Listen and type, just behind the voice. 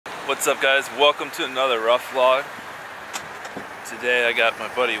What's up, guys? Welcome to another rough vlog. Today I got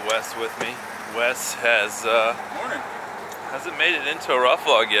my buddy Wes with me. Wes hasn't made it into a rough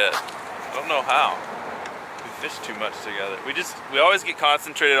vlog yet. I don't know how. We fish too much together. We always get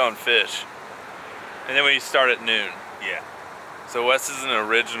concentrated on fish, and then we start at noon. Yeah. So Wes is an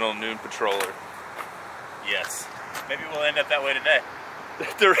original noon patroller. Yes. Maybe we'll end up that way today.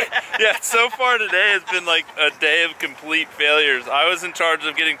 Yeah, so far today has been like a day of complete failures. I was in charge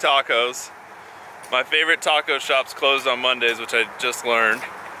of getting tacos. My favorite taco shop's closed on Mondays, which I just learned.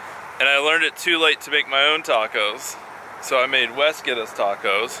 And I learned it too late to make my own tacos. So I made Wes get us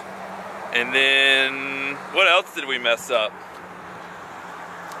tacos. And then, what else did we mess up?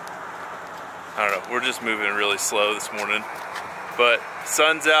 I don't know, we're just moving really slow this morning. But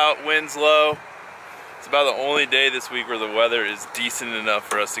sun's out, wind's low. It's about the only day this week where the weather is decent enough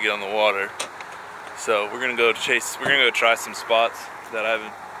for us to get on the water. So we're gonna go try some spots that I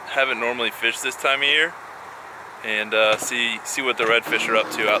haven't normally fished this time of year, and see what the redfish are up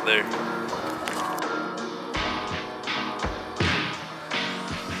to out there.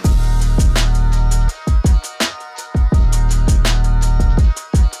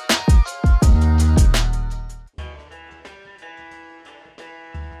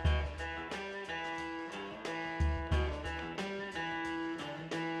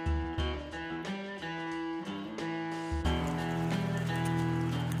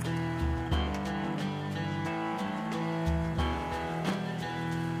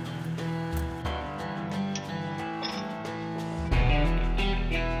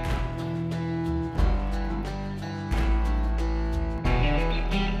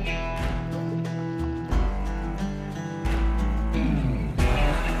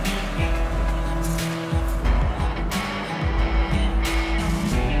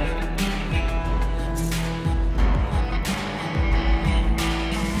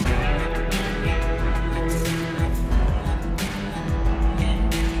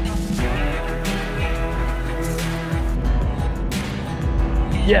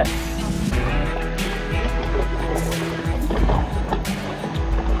 Yes.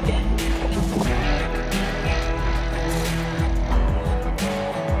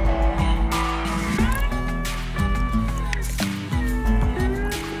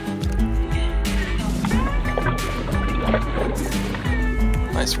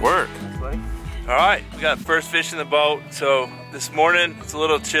 Nice work. All right, we got first fish in the boat. So this morning it's a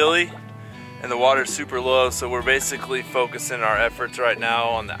little chilly and the water's super low, so we're basically focusing our efforts right now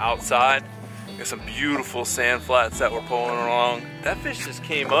on the outside. Got some beautiful sand flats that we're pulling along. That fish just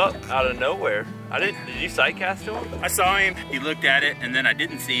came up out of nowhere. Did you sight cast to him? I saw him, he looked at it, and then I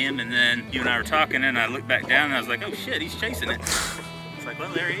didn't see him, and then you and I were talking, and I looked back down, and I was like, oh shit, he's chasing it. It's like,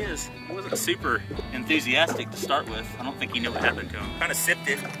 well, there he is. He wasn't super enthusiastic to start with. I don't think he knew what happened to him. Kind of sipped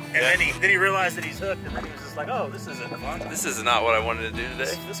it, and then he realized that he's hooked, and then he was just like, oh, this isn't fun. This is not what I wanted to do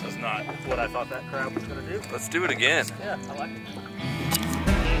today. This was not what I thought that crab was gonna do. Let's do it again. Yeah, I like it.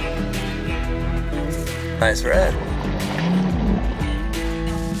 Nice red.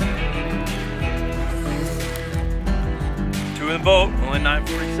 Two in the boat, only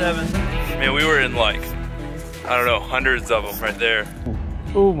 947. Man, we were in like, I don't know, hundreds of them right there.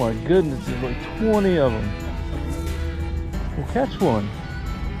 Oh my goodness, there's like 20 of them. We'll catch one.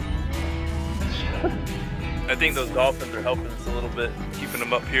 I think those dolphins are helping us a little bit, keeping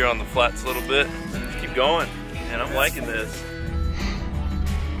them up here on the flats a little bit. Just keep going, and I'm liking this.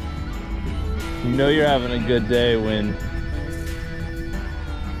 You know you're having a good day when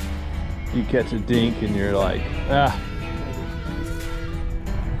you catch a dink and you're like, ah.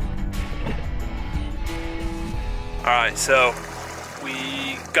 All right, so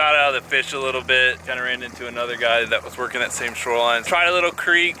we got out of the fish a little bit, kind of ran into another guy that was working that same shoreline. Tried a little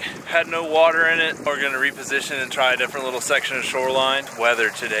creek, had no water in it. We're gonna reposition and try a different little section of shoreline.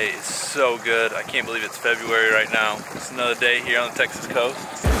 Weather today is so good. I can't believe it's February right now. It's another day here on the Texas coast.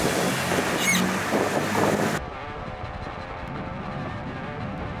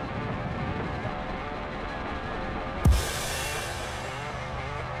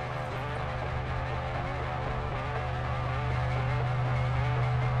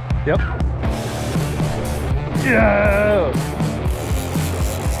 Yep. Yeah.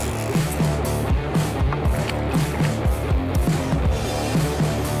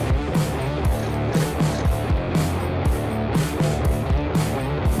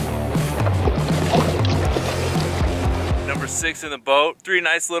 Number 6 in the boat. 3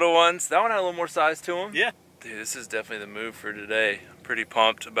 nice little ones. That one had a little more size to them. Yeah. Dude, this is definitely the move for today. I'm pretty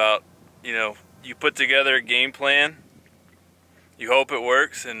pumped about, you put together a game plan. You hope it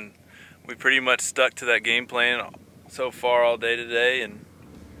works, and we pretty much stuck to that game plan so far all day today, and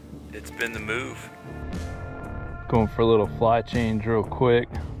it's been the move. Going for a little fly change real quick.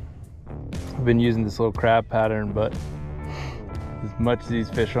 I've been using this little crab pattern, but as much as these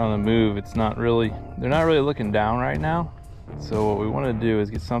fish are on the move, they're not really looking down right now. So what we want to do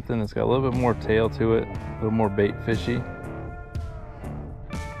is get something that's got a little bit more tail to it, a little more bait fishy,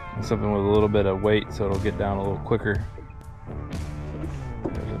 and something with a little bit of weight so it'll get down a little quicker.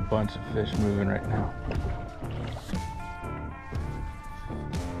 There's a bunch of fish moving right now.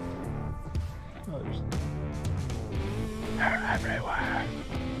 Oh, there's everywhere.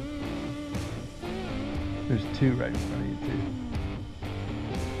 There's two right in front of you too.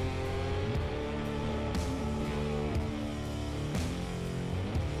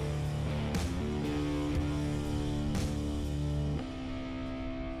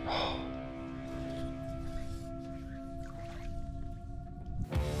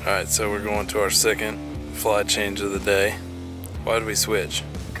 Alright, so we're going to our second fly change of the day. Why did we switch?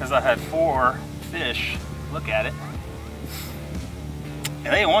 Because I had 4 fish look at it, and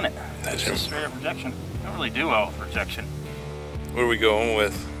they didn't want it. It's just straight up rejection. I don't really do well with rejection. What are we going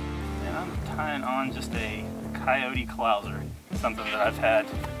with? And I'm tying on just a coyote clouser, something that I've had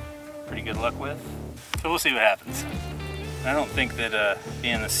pretty good luck with. So we'll see what happens. I don't think that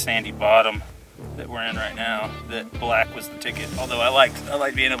being the sandy bottom that we're in right now, that black was the ticket. Although I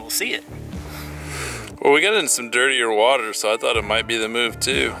liked being able to see it. Well, we got in some dirtier water, so I thought it might be the move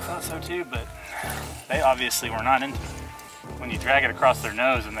too. I thought so too, but they obviously were not into it. When you drag it across their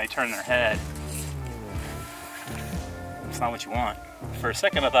nose and they turn their head, it's not what you want. For a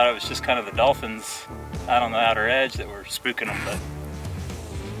second I thought it was just kind of the dolphins out on the outer edge that were spooking them, but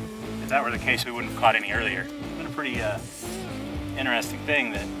if that were the case we wouldn't have caught any earlier. It's been a pretty interesting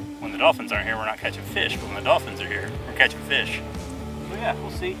thing that when the dolphins aren't here we're not catching fish, but when the dolphins are here we're catching fish. So yeah,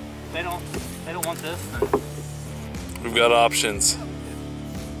 we'll see. If they don't want this, then we've got options.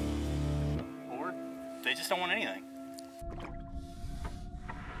 Or they just don't want anything.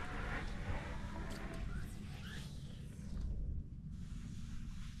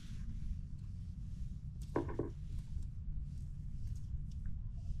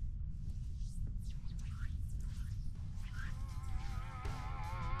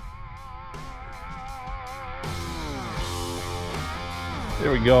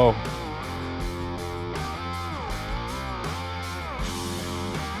 There we go.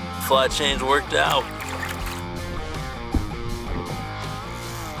 Fly change worked out.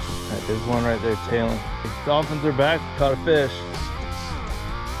 Alright, there's one right there tailing. The dolphins are back, caught a fish.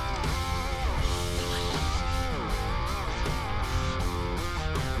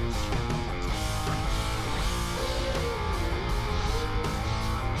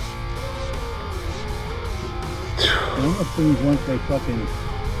 Things once they fucking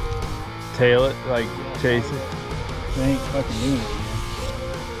Tail it, like chase it. they ain't fucking doing it, man.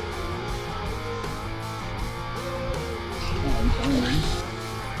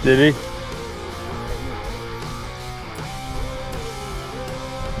 Did he?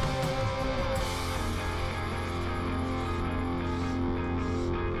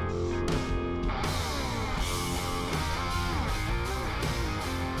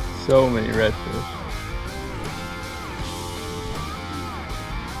 So many redfish.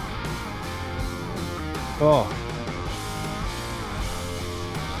 Oh.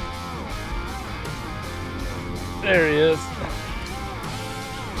 There he is.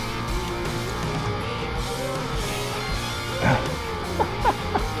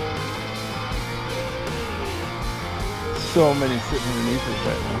 So many sitting underneath us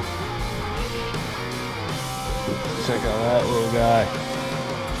right now. Check out that little guy.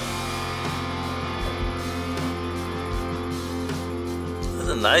 That's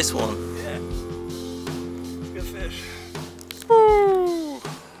a nice one. Good fish. Woo!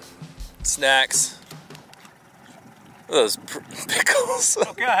 Snacks. Those pickles.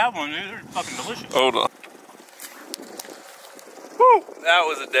 Okay, I have one, dude. They're fucking delicious. Hold on. Woo! That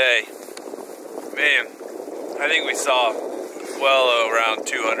was a day. Man, I think we saw well around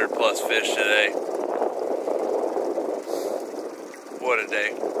 200 plus fish today. What a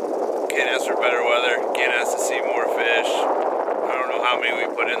day. Can't ask for better weather. Can't ask to see more fish. I don't know how many we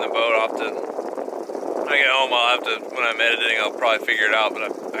put in the boat. I'll have to, when I get home, I'll have to, when I'm editing, I'll probably figure it out, but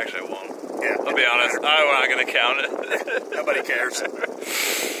I actually won't. Yeah. I'll be honest, I'm not going to count it. Nobody cares.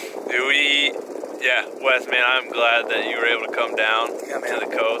 Yeah, Wes, man, I'm glad that you were able to come down to the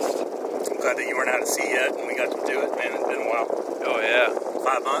coast. I'm glad that you weren't out at sea yet and we got to do it, man. It's been a while. Oh, yeah.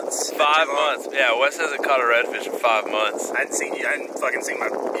 5 months? 5 months. Yeah, Wes hasn't caught a redfish in 5 months. I hadn't seen you. I hadn't fucking seen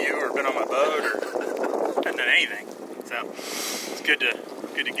you or been on my boat or hadn't done anything. So it's good to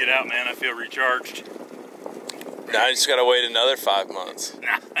get out, man. I feel recharged. Now I just gotta wait another 5 months.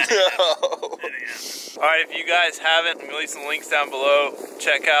 Nah. Alright, if you guys haven't, I'm gonna leave some links down below.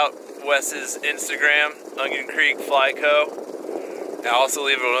 Check out Wes's Instagram, Onion Creek Fly Co. I'll also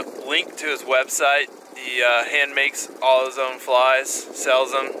leave a link to his website. He hand makes all his own flies,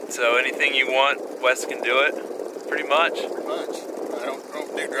 sells them, so anything you want, Wes can do it, pretty much. Pretty much. I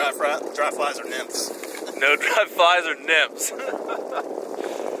don't do dry flies or nymphs. No dry flies or nymphs.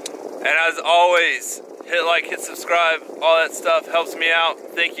 And as always, hit like, hit subscribe, all that stuff helps me out.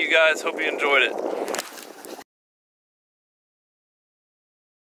 Thank you guys, hope you enjoyed it.